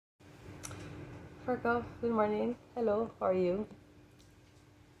Virgo, good morning. Hello, how are you?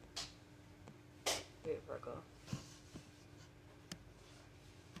 Wait, Virgo.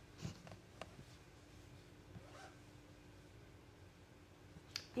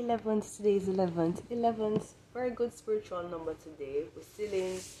 11th, today is 11th. 11th, very good spiritual number today. We're still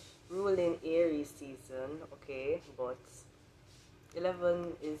in ruling Aries season, okay? But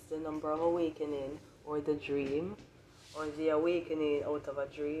 11 is the number of awakening or the dream or the awakening out of a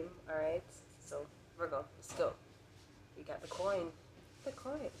dream, alright? So, Virgo, let's go. We got the coin. The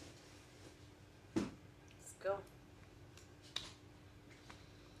coin. Let's go.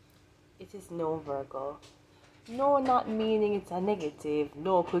 It is no, Virgo. No, not meaning it's a negative.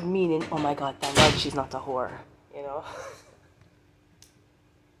 No could meaning, oh my god, thank God she's not a whore. You know?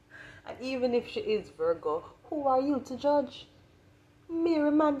 And even if she is Virgo, who are you to judge?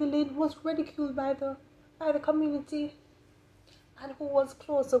 Mary Magdalene was ridiculed by the community. And who was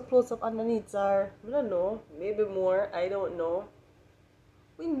close up underneath her? I don't know. Maybe more. I don't know.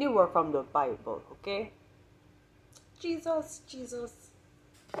 We knew her from the Bible, okay? Jesus. It's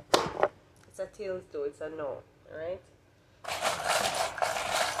a tails though, it's a no. Alright?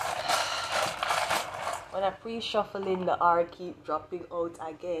 When I pre-shuffling, the R keep dropping out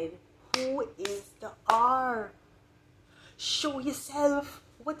again. Who is the R? Show yourself.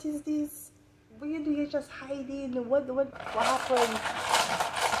 What is this? What are you doing? You're just hiding. What happened?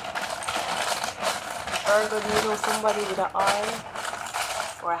 Virgo, do you know somebody with an R?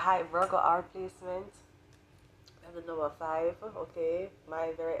 Or a high Virgo R placement? I have the number 5. Okay.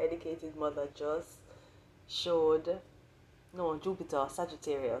 My very educated mother just showed, no, Jupiter,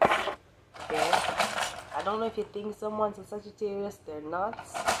 Sagittarius. Okay. I don't know if you think someone's a Sagittarius, they're not.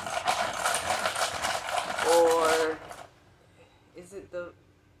 Or is it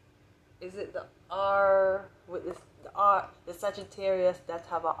the R with this the Sagittarius that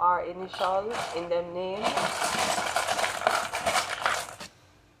have a R initial in them name?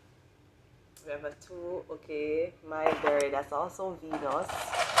 We have a 2, okay. My berry, that's also Venus.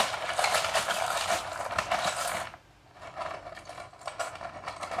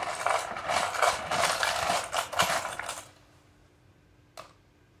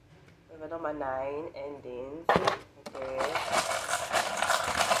 We have a number 9 endings. Okay.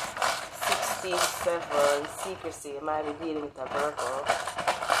 67, secrecy. I might be dealing with a Virgo.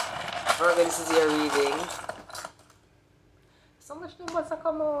 Virgo, this is your reading. So much numbers are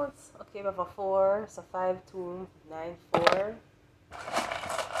come out. Okay, we have a 4, so 5, 2, 9, 4.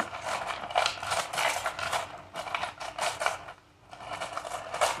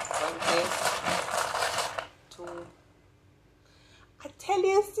 Okay. 2. I tell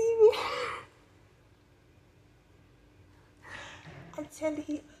you, see me. I tell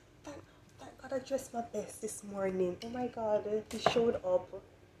you, thank God I dressed my best this morning. Oh my God, he showed up.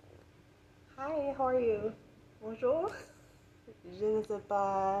 Hi, how are you? Bonjour.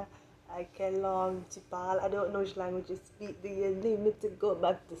 𝑽𝒊𝒓𝒈𝒐. I don't know which language you speak. Do you need me to go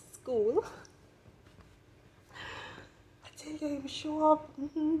back to school? I tell you, him show up.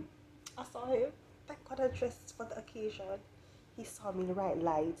 I saw him. Thank God I dressed for the occasion. He saw me in the right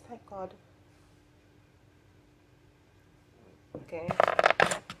light. Thank God. Okay.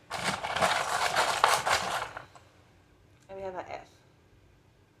 And we have an F.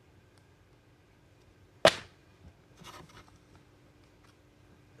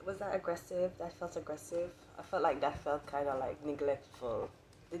 Was that aggressive? That felt aggressive. I felt like that felt kind of like neglectful.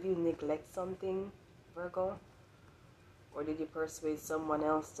 Did you neglect something, Virgo? Or did you persuade someone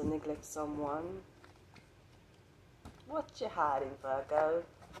else to neglect someone? What you hiding, Virgo?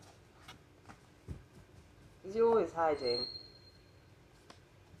 Is you always hiding?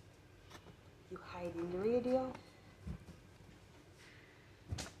 You hiding the radio?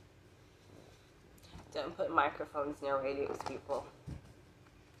 Don't put microphones near radios, people.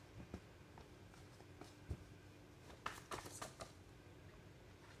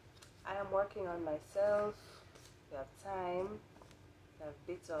 I am working on myself. We have time. We have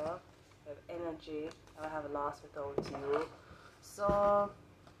bitter. We have energy. I have lost without you. So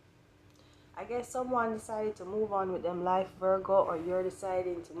I guess someone decided to move on with them life, Virgo, or you're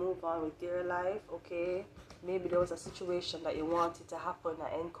deciding to move on with your life, okay? Maybe there was a situation that you wanted to happen,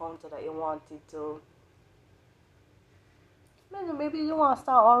 an encounter that you wanted to. Maybe you want to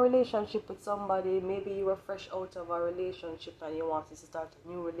start a relationship with somebody. Maybe you were fresh out of a relationship and you wanted to start a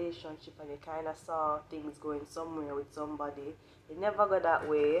new relationship and you kind of saw things going somewhere with somebody. It never got that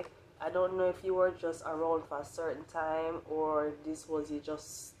way. I don't know if you were just around for a certain time or this was you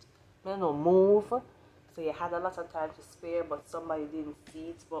just, move. So you had a lot of time to spare but somebody didn't see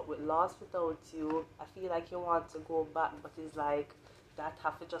it. But with Lost Without You, I feel like you want to go back, but it's like that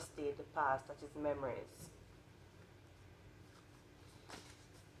have to just stay in the past, that is memories.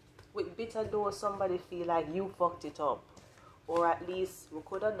 With bitter though, somebody feel like you fucked it up, or at least we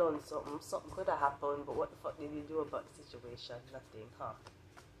could have done something could have happened, but what the fuck did you do about the situation? Nothing, huh?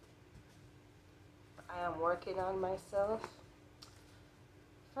 I am working on myself.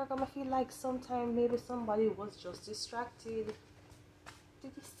 Virgo, I feel like sometimes maybe somebody was just distracted.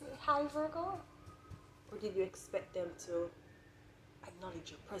 Did you say hi, Virgo? Or did you expect them to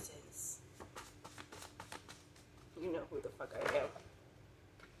acknowledge your presence? You know who the fuck I am.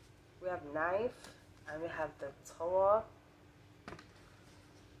 We have knife and we have the tower.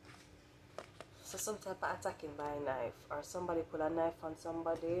 So some type of attacking by a knife, or somebody put a knife on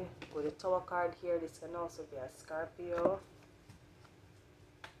somebody. With the tower card here, this can also be a Scorpio.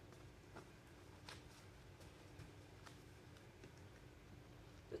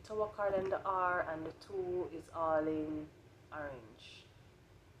 The tower card and the R and the 2 is all in orange.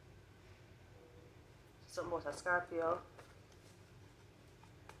 Something about a Scorpio.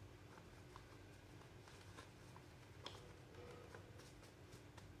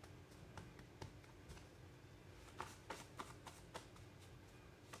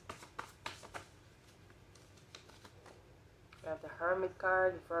 We have the Hermit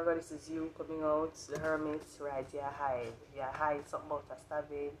card. Virgo, this is you coming out. The Hermit, right? You hide. You hide something about a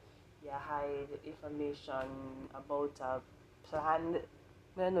stabbing. You hide information about a plan.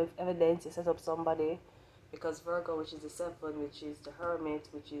 I don't know if evidence you set up somebody. Because Virgo, which is the 7, which is the Hermit,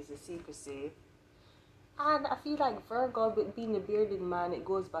 which is the secrecy. And I feel like Virgo, with being a bearded man, it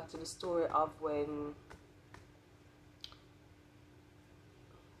goes back to the story of when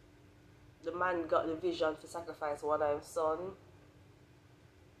the man got the vision to sacrifice one of his son.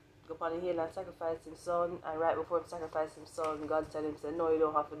 Go upon the hill and sacrifice his son, and right before he sacrificed his son, God told him, say, no, you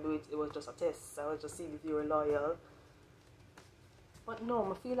don't have to do it, it was just a test. I was just seeing if you were loyal. But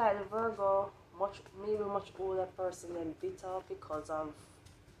no, I feel like the Virgo, maybe much older person than bitter because of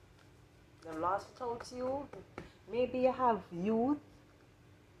the lost without you. Maybe you have youth,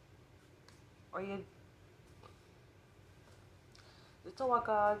 or you. The Tower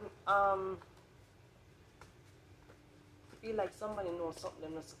card, feel like somebody knows something they're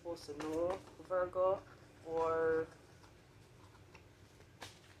not supposed to know, Virgo, or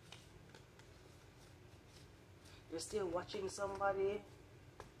you're still watching somebody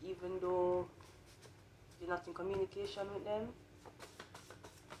even though you're not in communication with them.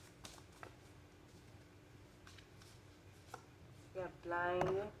 We have blind,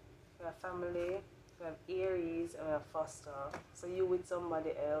 we have family, we have Aries, and we have foster. So you with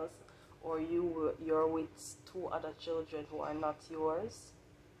somebody else, or you're with 2 other children who are not yours.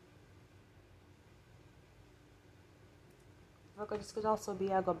 Virgo, this could also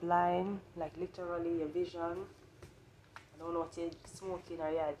be I go blind, like literally your vision. I don't know what you're smoking or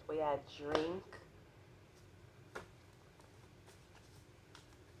you drink.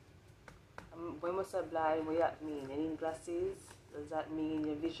 When we say blind, what does that mean? You need glasses? Does that mean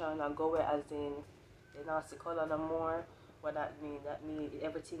your vision will go away, as in you not see color no more? What that mean? That mean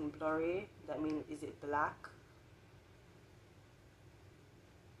everything blurry? That mean is it black?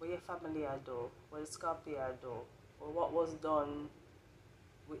 What your family are do? What the Scorpio are do? Or what was done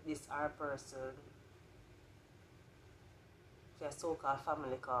with this R person for a so-called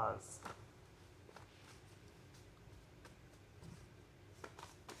family cause?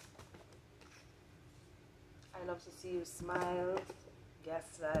 I love to see you smile,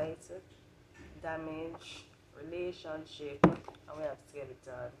 gaslight, damage, relationship, and we have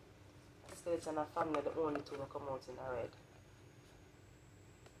skeleton. Skeleton and family are the only 2 that come out in the red.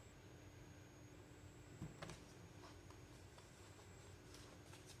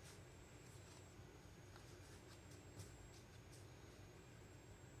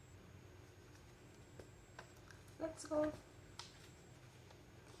 Let's go.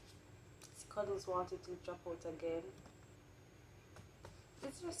 Cuddles wanted to drop out again.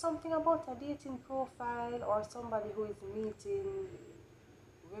 Is there something about a dating profile or somebody who is meeting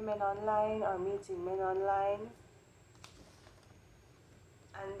women online or meeting men online,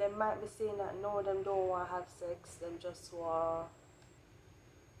 and they might be saying that no, them don't want to have sex, them just want,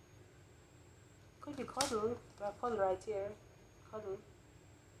 could be cuddle, we have cuddle right here, cuddle.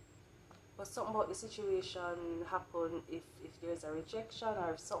 But something about the situation happen if there's a rejection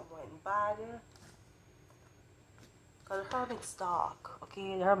or if something went bad. Because the Hermit stalk,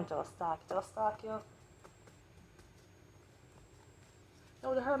 okay? The Hermit will stalk. It will stalk you.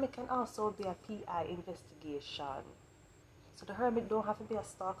 Now the Hermit can also be a PI investigation. So the Hermit don't have to be a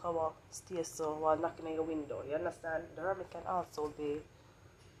stalker while stay so while knocking on your window. You understand? The Hermit can also be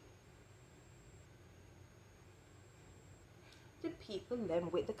the people them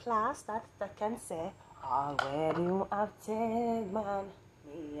with the class that can say, all where you have take man,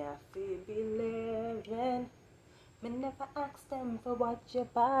 me I feel believing. Me never ask them for what your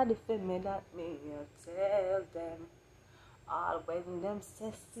body for me, that me I tell them. All when them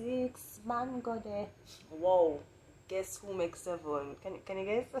say 6 man go there. Whoa, guess who makes 7? Can you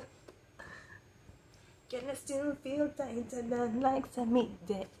guess? Can I still feel tighter than like to meet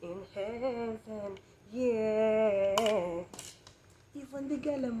there in heaven? Yeah. Even the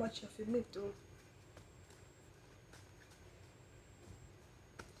girl I'm watching for me too.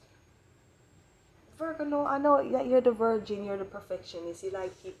 Virgo, no, I know that you're the virgin, you're the perfectionist. You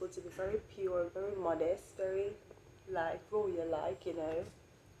like people to be very pure, very modest, very like royal, like, you know.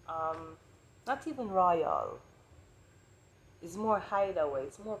 Not even royal. It's more hideaway,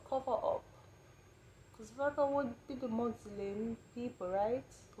 it's more cover up. Because Virgo would be the Muslim people, right?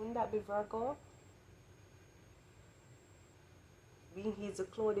 Wouldn't that be Virgo? Being he's a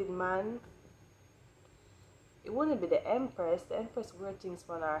clothed man. It wouldn't be the Empress. The Empress wears things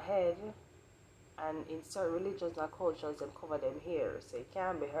on her head. And in certain religions and cultures, them cover them hair. So it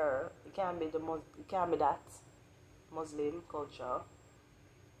can't be her. It can't be it can't be that Muslim culture.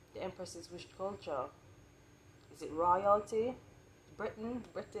 The Empress is which culture? Is it royalty? Britain?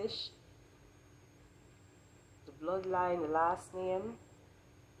 British? The bloodline, the last name?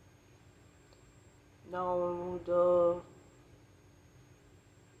 No, the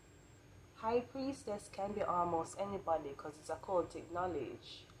High Priestess can be almost anybody because it's a cultic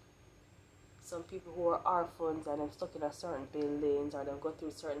knowledge. Some people who are orphans and them stuck in a certain buildings or them go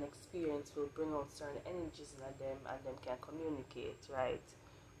through certain experience will bring out certain energies in them and them can communicate, right?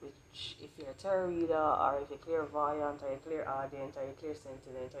 Which, if you're a tarot reader or if you're clairvoyant or you're clairaudient or you're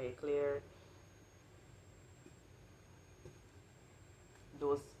clairsentient or you're clear,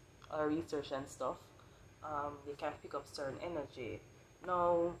 those are research and stuff, you can pick up certain energy.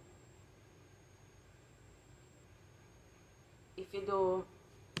 Now, if you do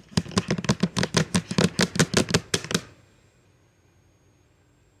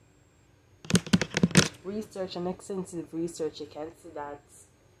research and extensive research, you can see that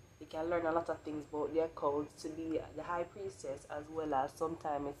you can learn a lot of things about the occult to be the High Priestess, as well as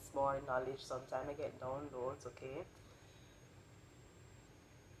sometimes it's more knowledge, sometimes I get downloads, okay?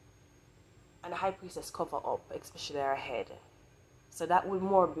 And the High Priestess cover up, especially her head. So that would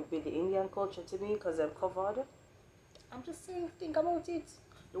more be the Indian culture to me because I'm covered. I'm just saying, think about it.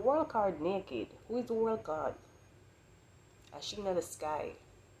 The world card naked. Who is the world card? Ashina in the sky.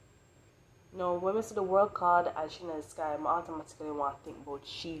 No, when I see the world card Ashina in the sky, I automatically want to think about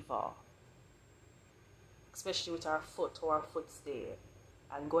Shiva. Especially with our foot, how our foot stay.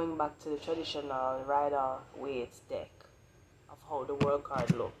 And going back to the traditional Rider-Waite deck of how the world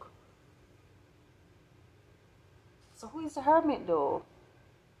card look. So who is the hermit though?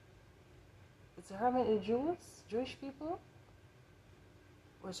 Is the hermit the Jews? Jewish people?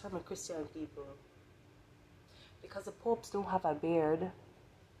 Or is hermit Christian people? Because the popes don't have a beard.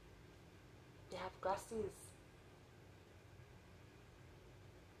 They have glasses.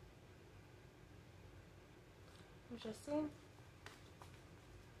 Interesting.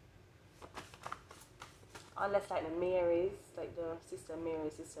 Unless like the Marys, like the Sister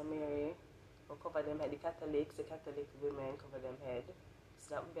Mary, will cover them head. The Catholic women cover them head.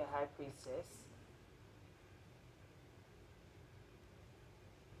 So that would be a High Priestess.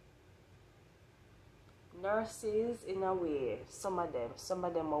 Nurses, in a way, some of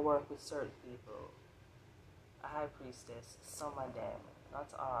them will work with certain people. A High Priestess, some of them, not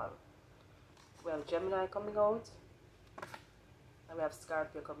all. Well, Gemini coming out, and we have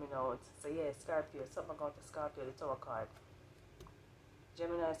Scorpio coming out. So yeah, Scorpio, something about the Scorpio, the Tower card.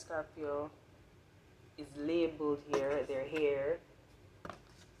 Gemini, Scorpio is labeled here, their hair.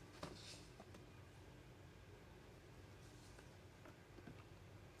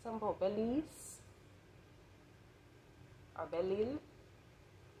 Something about Belize. Or Belil,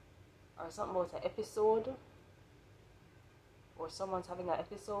 or something about an episode, or someone's having an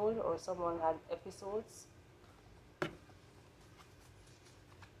episode, or someone had episodes.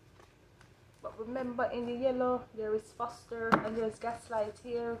 But remember, in the yellow there is foster and there's gaslight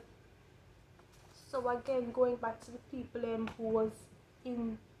here. So again, going back to the people who was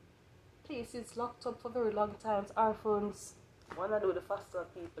in places locked up for very long times, orphans. Wanna do the foster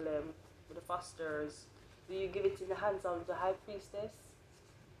people with the fosters. Do you give it in the hands of the High Priestess?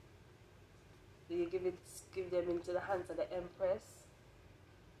 Do you give them into the hands of the Empress?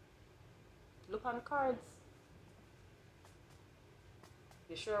 Look on the cards.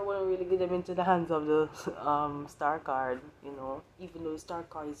 You sure wouldn't really give them into the hands of the Star card, you know, even though the Star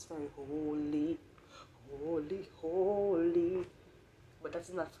card is very holy, holy, holy. But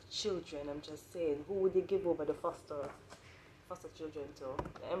that's not for children. I'm just saying, who would they give over the foster children to?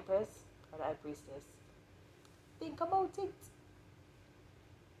 The Empress or the High Priestess? Think about it.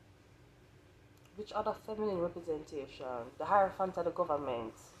 Which other feminine representation? The Hierophant of the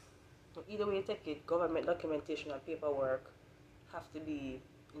government. So either way you take it, government documentation and paperwork have to be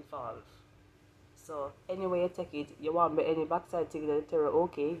involved. So anyway you take it, you want be any backside thing that you tell her,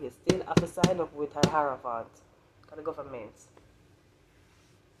 okay, you still have to sign up with her Hierophant. Because the government.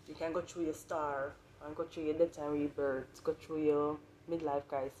 You can go through your star and go through your death and rebirth, go through your midlife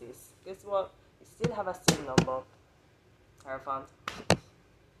crisis. Guess what? You still have a SIN number. Hierophant.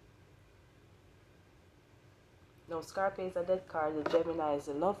 Now Scorpio is a dead card, the Gemini is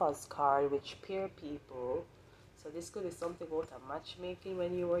a lover's card which pair people. So this could be something about a matchmaking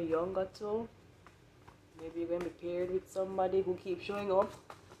when you were younger too. Maybe you're going to be paired with somebody who keeps showing up,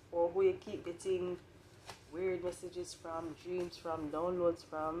 or who you keep getting weird messages from, dreams from, downloads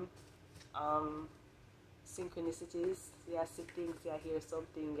from, synchronicities. You see things, you hear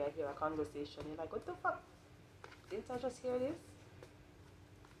something, you hear a conversation, you're like, what the fuck? Didn't I just hear this?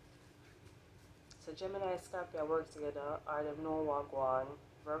 So Gemini and Scorpio work together, or they know what go on.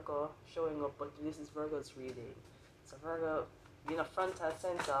 Virgo showing up, but this is Virgo's reading. So Virgo, you're not front and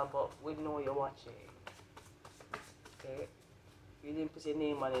center, but we know you're watching. Okay? You didn't put your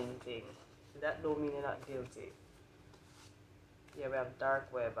name on anything. That don't mean you're not guilty. Yeah, we have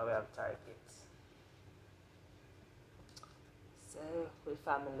dark web and we have target. So, with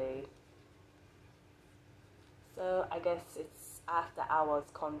family. So, I guess it's after hours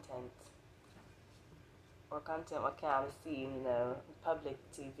content. Or content what can be seen, you know, public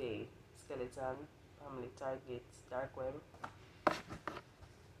TV, skeleton, family, target, dark web.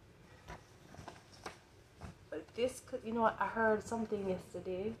 But this could, you know what, I heard something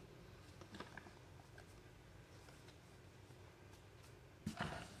yesterday.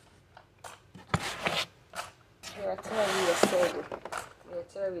 Your tarot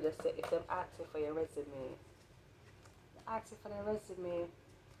reader said, if they're asking for your resume,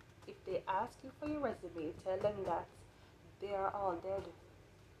 if they ask you for your resume, tell them that they are all dead.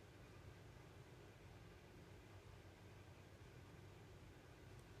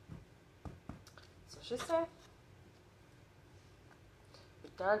 So she said, the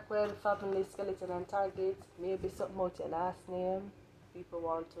dark web, family, skeleton, and target, maybe something about your last name. People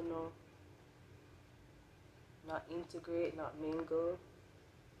want to know. Not integrate, not mingle,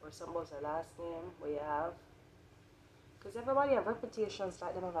 or something about your last name, what you have. Because everybody have reputations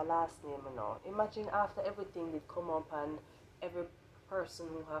like them have a last name, you know. Imagine after everything did come up and every person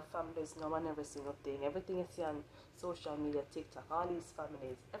who have families know and every single thing. Everything you see on social media, TikTok, all these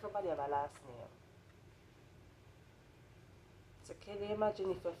families, everybody have a last name. So can you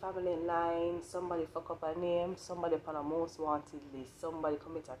imagine if your family in line, somebody fuck up a name, somebody upon a most wanted list, somebody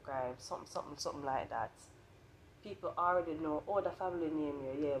commit a crime, something like that. People already know, oh, the family name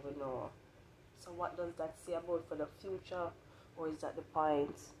here, yeah, we know. So what does that say about for the future? Or is that the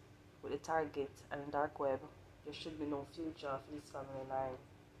point with the target and the dark web? There should be no future for this family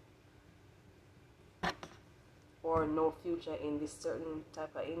line. Or no future in this certain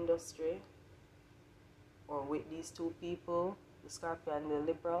type of industry. Or with these two people, the Scorpio and the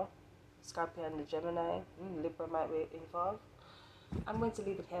Libra. Scorpio and the Gemini. Libra might be involved. I'm going to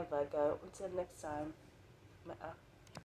leave it here, Virgo. Until next time.